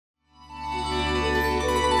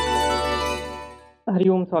Hari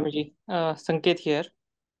Om Swamiji. Sanket here.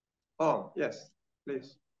 Oh, yes,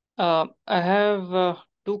 please. I have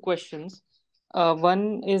two questions.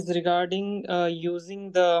 One is regarding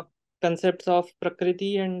using the concepts of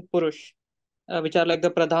Prakriti and Purush, which are like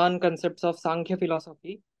the Pradhan concepts of Sankhya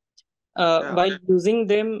philosophy. While using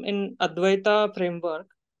them in Advaita framework,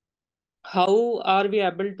 how are we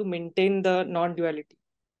able to maintain the non-duality?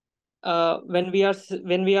 When we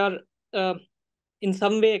are in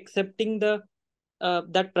some way accepting the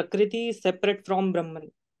that Prakriti is separate from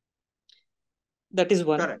Brahman. That is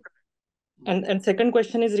one. Correct. And second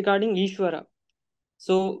question is regarding Ishvara.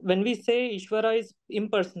 So when we say Ishvara is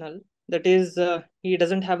impersonal, that is, he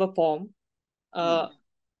doesn't have a form.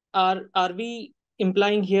 Are we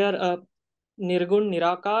implying here a Nirgun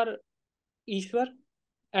Nirakar Ishwar?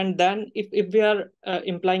 And then if we are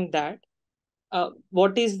implying that,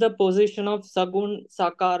 what is the position of Sagun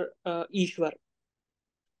Sakar Ishwar?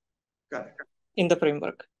 Correct. In the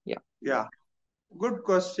framework? Yeah. Yeah. Good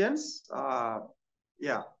questions.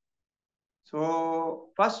 Yeah. So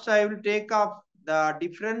first I will take up the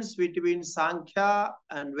difference between Sankhya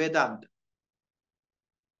and Vedanta.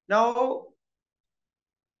 Now,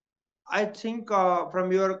 I think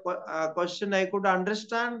from your question, I could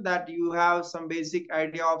understand that you have some basic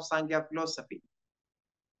idea of Sankhya philosophy.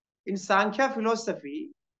 In Sankhya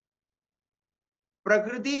philosophy,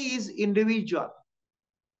 Prakriti is individual.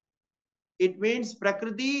 It means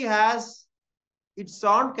Prakriti has its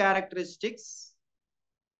own characteristics,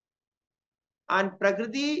 and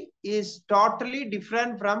Prakriti is totally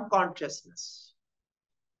different from consciousness.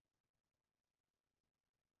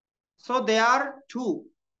 So there are two,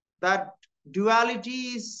 that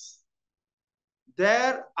duality is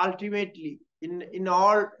there ultimately in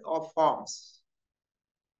all of forms.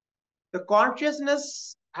 The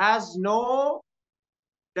consciousness has no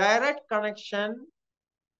direct connection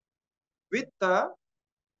with the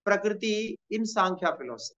Prakriti in Sankhya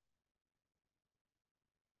philosophy.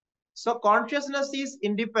 So consciousness is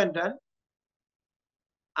independent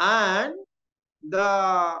and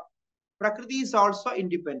the Prakriti is also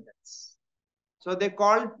independence. So they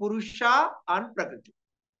call Purusha and Prakriti.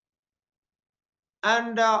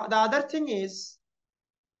 And the other thing is,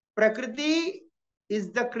 Prakriti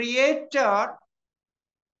is the creator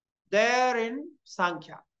there in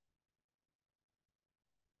Sankhya.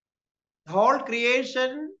 The whole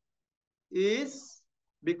creation is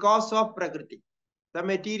because of Prakriti. The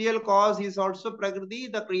material cause is also Prakriti.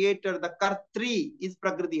 The creator, the Kartri is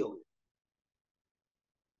Prakriti only.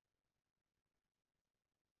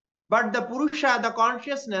 But the Purusha, the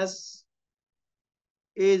consciousness,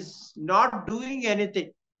 is not doing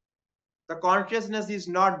anything. The consciousness is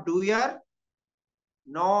not doer,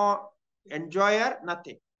 no enjoyer,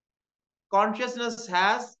 nothing. Consciousness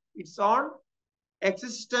has its own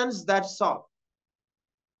existence, that's all.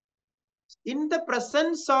 In the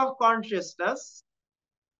presence of consciousness,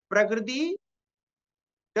 Prakriti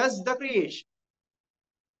does the creation.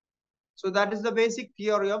 So that is the basic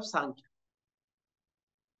theory of Sankhya.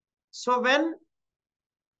 So when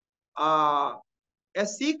a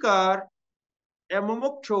seeker, a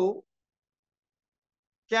mumukshu,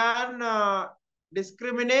 can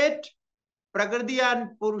discriminate Prakriti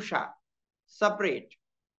and Purusha separate.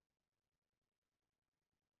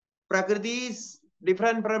 Prakriti is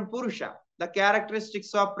different from Purusha. The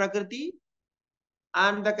characteristics of Prakriti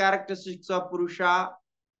and the characteristics of Purusha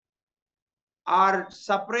are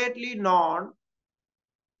separately known.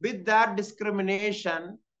 With that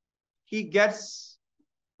discrimination, he gets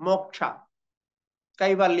moksha,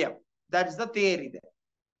 kaivalyam. That's the theory there.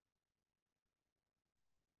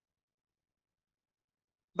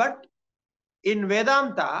 But in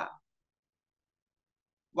Vedanta,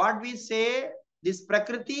 what we say, this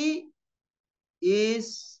Prakriti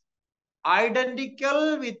is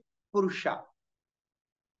identical with Purusha.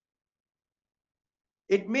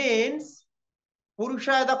 It means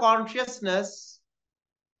Purusha, the consciousness,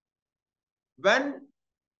 when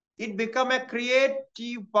it become a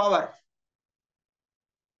creative power.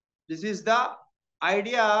 This is the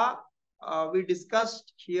idea we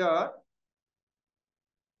discussed here.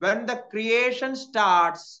 When the creation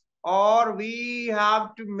starts, or we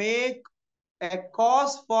have to make a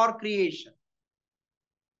cause for creation.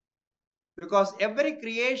 Because every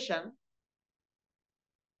creation,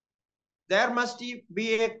 there must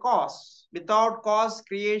be a cause. Without cause,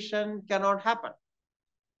 creation cannot happen.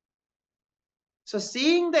 So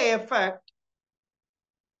seeing the effect,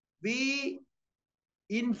 we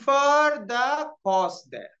infer the cause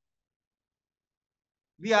there.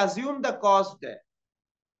 We assume the cause there.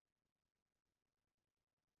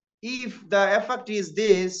 If the effect is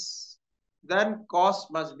this, then cause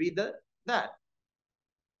must be that.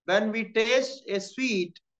 when we taste a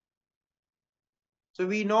sweet, so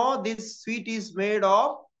we know this sweet is made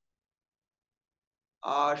of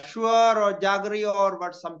sugar or jaggery or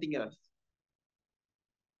what something else.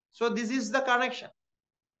 So this is the connection.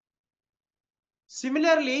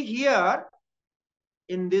 Similarly, here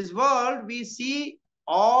in this world, we see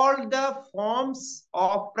all the forms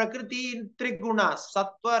of Prakriti in three gunas,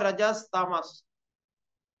 Sattva, Rajas, Tamas.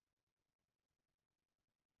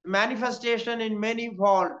 Manifestation in many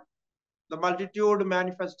forms, the multitude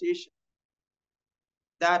manifestation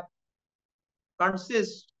that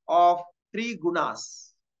consists of three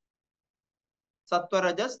gunas, Sattva,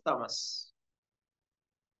 Rajas, Tamas.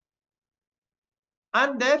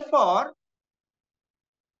 And therefore,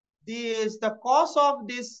 the cause of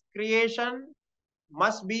this creation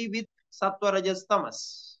must be with Sattva, Rajas,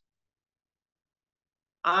 Tamas.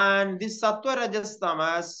 And this Sattva, Rajas,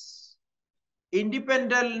 Tamas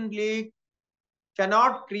independently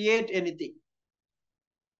cannot create anything.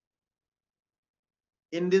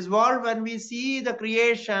 In this world, when we see the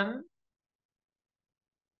creation,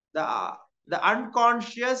 the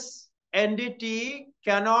unconscious entity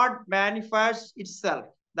cannot manifest itself.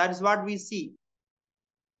 That is what we see.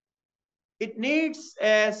 It needs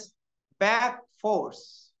a back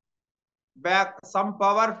force, some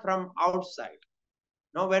power from outside.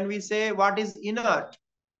 Now, when we say what is inert,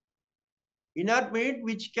 inert means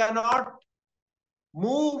which cannot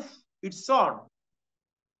move its own.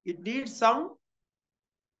 It needs some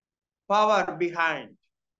power behind.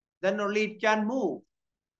 Then only it can move.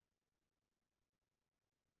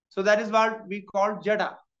 So that is what we call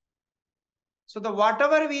jada. So the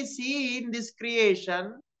whatever we see in this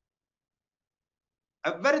creation,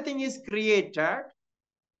 everything is created.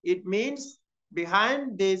 It means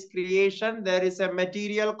behind this creation, there is a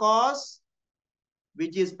material cause,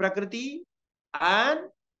 which is Prakriti, and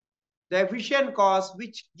the efficient cause,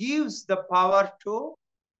 which gives the power to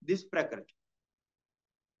this Prakriti.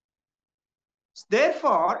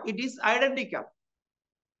 Therefore, it is identical.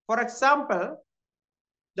 For example,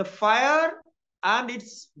 the fire and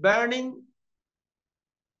its burning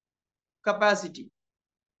capacity.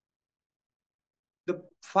 The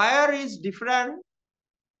fire is different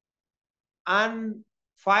and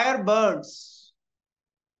fire burns.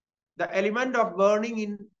 The element of burning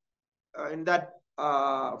in that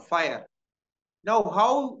fire. Now,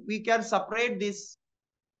 how we can separate this?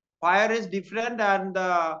 Fire is different and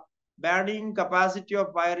the burning capacity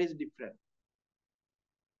of fire is different.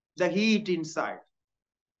 The heat inside.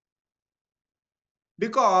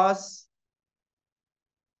 Because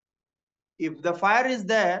if the fire is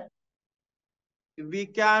there, if we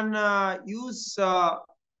can use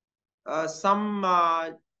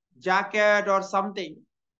some jacket or something,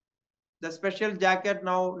 the special jacket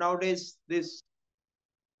nowadays this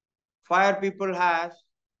fire people have,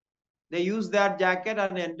 they use that jacket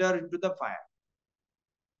and enter into the fire.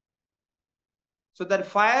 So that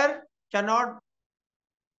fire cannot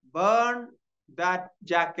burn that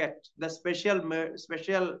jacket, the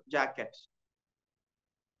special jacket.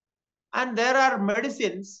 And there are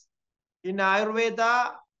medicines in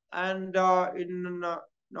Ayurveda and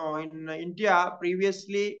in India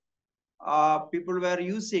previously people were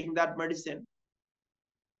using that medicine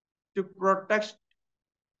to protect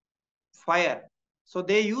fire. So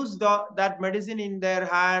they use that medicine in their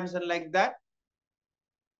hands and like that.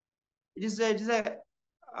 It is a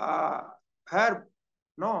herb,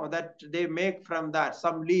 no, that they make from that,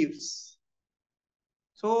 some leaves.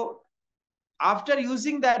 So after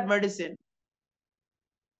using that medicine,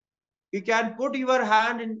 you can put your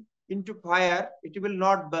hand into fire, it will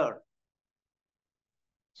not burn.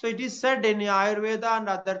 So it is said in Ayurveda and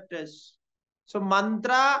other texts. So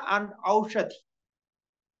mantra and aushadhi.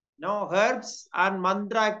 Now herbs and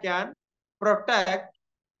mantra can protect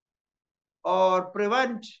or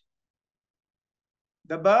prevent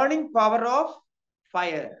the burning power of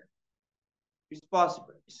fire. It's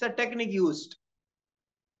possible. It's a technique used.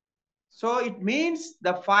 So it means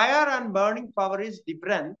the fire and burning power is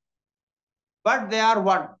different, but they are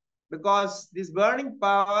one. Because this burning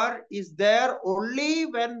power is there only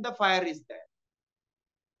when the fire is there.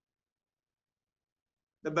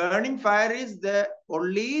 The burning fire is there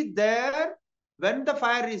only there when the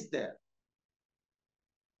fire is there.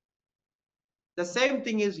 The same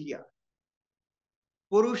thing is here.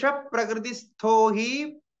 Purusha-Prakriti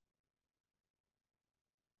hi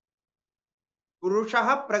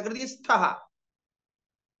Purusha Prakriti.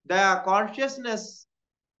 The consciousness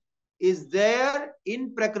is there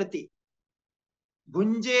in Prakriti.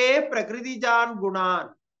 Bhunje Prakritijan Gunan.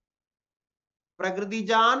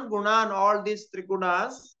 Prakritijan Gunan, all these three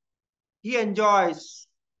gunas, he enjoys.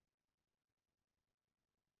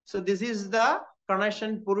 So this is the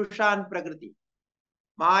connection Purusha and Prakriti.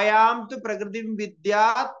 Mayam tu Prakritim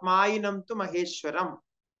Vidyat Mayinam tu Maheshwaram.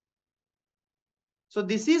 So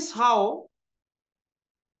this is how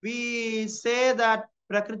we say that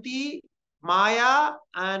Prakriti, Maya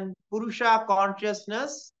and Purusha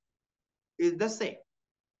consciousness is the same.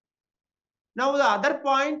 Now the other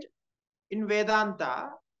point in Vedanta,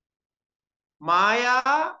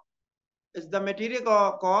 Maya is the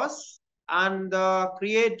material cause and the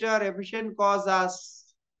creator efficient cause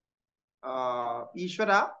as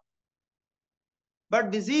Ishvara.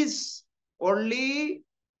 But this is only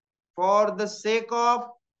for the sake of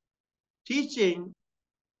teaching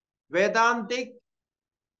Vedantic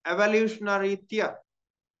evolutionary theory.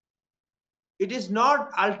 It is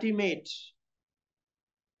not ultimate.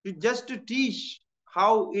 It's just to teach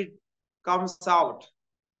how it comes out,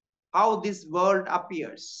 how this world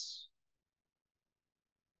appears.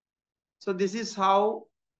 So this is how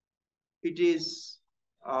it is.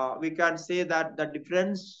 We can say that the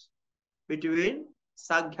difference between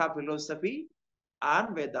Sankhya philosophy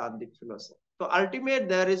and Vedantic philosophy. So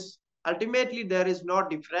ultimately there is no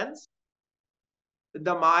difference with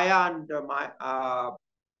the Maya and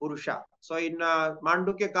Purusha. So in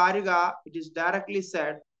Mandukya Kariga, it is directly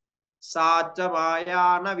said, Sacha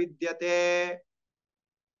Maya na Vidyate.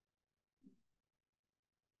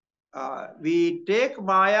 We take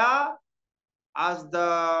Maya as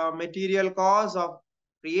the material cause of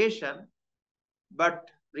creation, but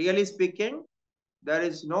really speaking, there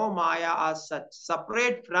is no Maya as such,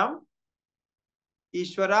 separate from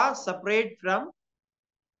Ishvara, separate from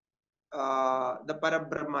the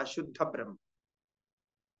Parabrahma, Shuddha Brahma.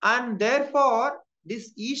 And therefore,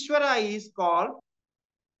 this Ishvara is called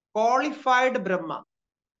qualified Brahma.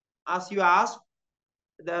 As you asked,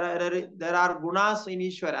 there are gunas in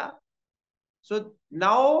Ishvara. So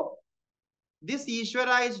now, this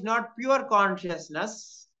Ishvara is not pure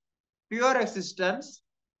consciousness, pure existence,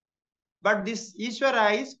 but this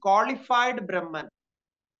Ishvara is qualified Brahman.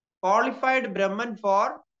 Qualified Brahman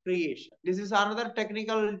for creation. This is another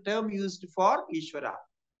technical term used for Ishvara.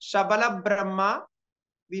 Shabala Brahma,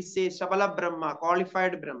 we say Shabala Brahma,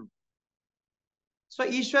 qualified Brahma. So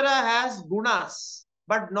Ishvara has gunas,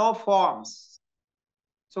 but no forms.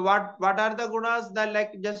 So what are the gunas? That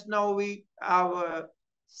like just now we have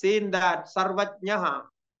seen that Sarvajnaha,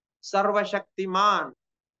 Sarvashaktiman,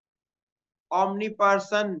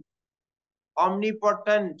 omnipresent,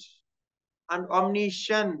 omnipotent, and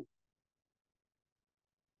omniscient.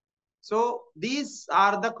 So these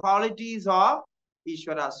are the qualities of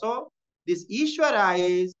Ishvara. So this Ishvara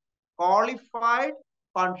is qualified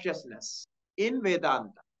consciousness in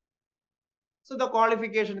Vedanta. So the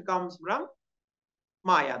qualification comes from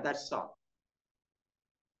Maya, that's all.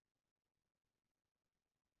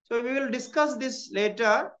 So we will discuss this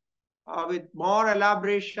later with more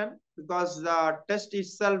elaboration because the test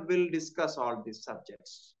itself will discuss all these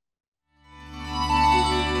subjects.